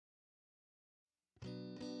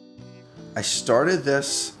I started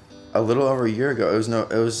this a little over a year ago. It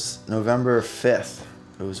was November 5th.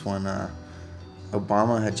 It was when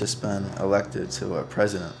Obama had just been elected to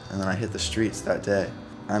president, and then I hit the streets that day.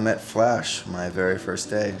 I met Flash my very first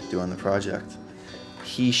day doing the project.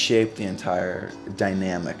 He shaped the entire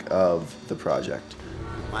dynamic of the project.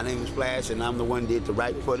 My name is Flash, and I'm the one that did the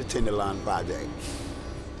right for the Tenderloin project.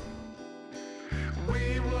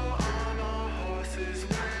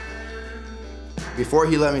 Before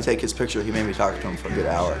he let me take his picture, he made me talk to him for a good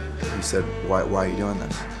hour. He said, why are you doing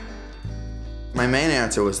this? My main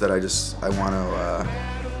answer was that I want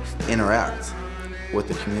to interact with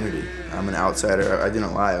the community. I'm an outsider. I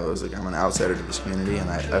didn't lie. I was like, I'm an outsider to this community, and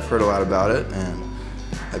I've heard a lot about it, and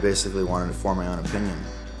I basically wanted to form my own opinion.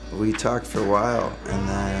 We talked for a while, and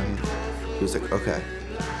then he was like, okay,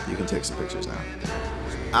 you can take some pictures now.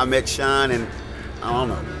 I met Sean, and I don't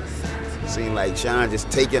know, it seemed like Sean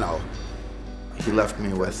just taking off. He left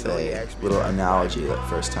me with a little analogy that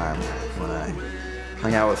first time when I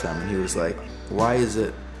hung out with him, and he was like, why is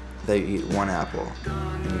it that you eat one apple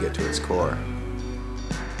and you get to its core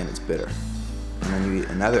and it's bitter, and then you eat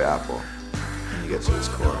another apple and you get to its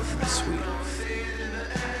core and it's sweet?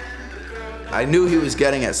 I knew he was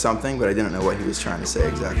getting at something, but I didn't know what he was trying to say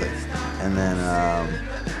exactly. And then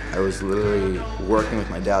I was literally working with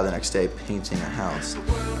my dad the next day painting a house, and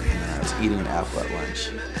then I was eating an apple at lunch.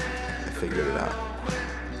 I figured it out.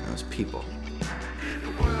 It was people.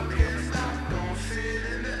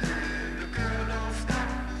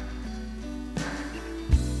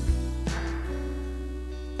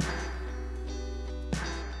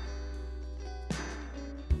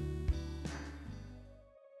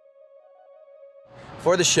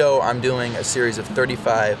 For the show, I'm doing a series of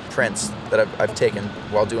 35 prints that I've taken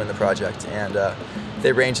while doing the project, and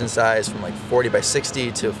they range in size from like 40 by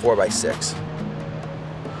 60 to 4 by 6.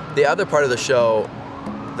 The other part of the show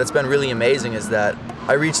that's been really amazing is that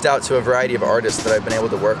I reached out to a variety of artists that I've been able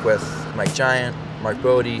to work with: Mike Giant, Mark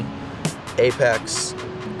Bodie, Apex,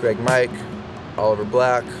 Greg Mike, Oliver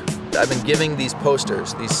Black. I've been giving these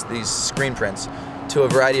posters, these screen prints, to a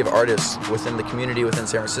variety of artists within the community, within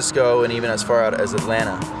San Francisco, and even as far out as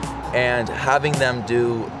Atlanta, and having them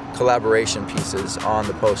do collaboration pieces on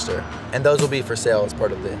the poster. And those will be for sale as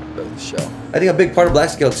part of the show. I think a big part of Black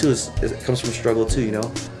Scale too is it comes from struggle too, you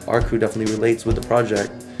know? Our crew definitely relates with the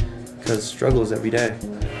project because struggle is every day.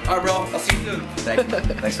 All right, bro, I'll see you soon. Thank you.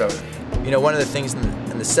 Thanks for having me. You know, one of the things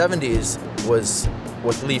in the 70s was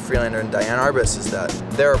with Lee Freelander and Diane Arbus is that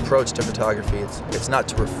their approach to photography, it's not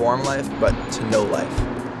to perform life, but to know life.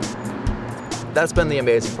 That's been the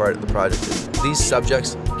amazing part of the project, is these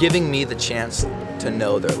subjects giving me the chance to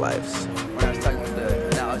know their lives. When I was talking about the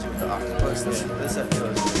analogy with the octopus, this feels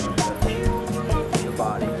the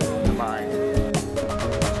body, the mind.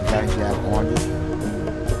 Sometimes you have oranges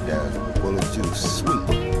that full of juice, sweet.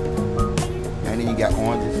 And then you got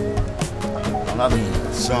oranges, another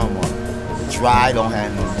one, some are dry, don't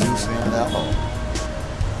have no juice in it at all.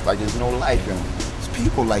 Like there's no life in them. It's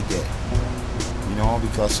people like that. You know,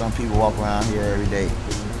 because some people walk around here every day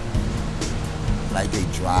like they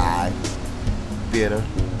dry, bitter,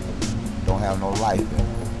 don't have no life in them.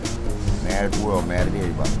 Mad at the world, mad at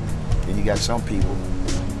everybody. Then you got some people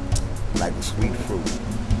like a sweet fruit,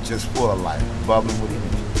 just full of life, bubbling with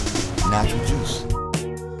energy, natural juice.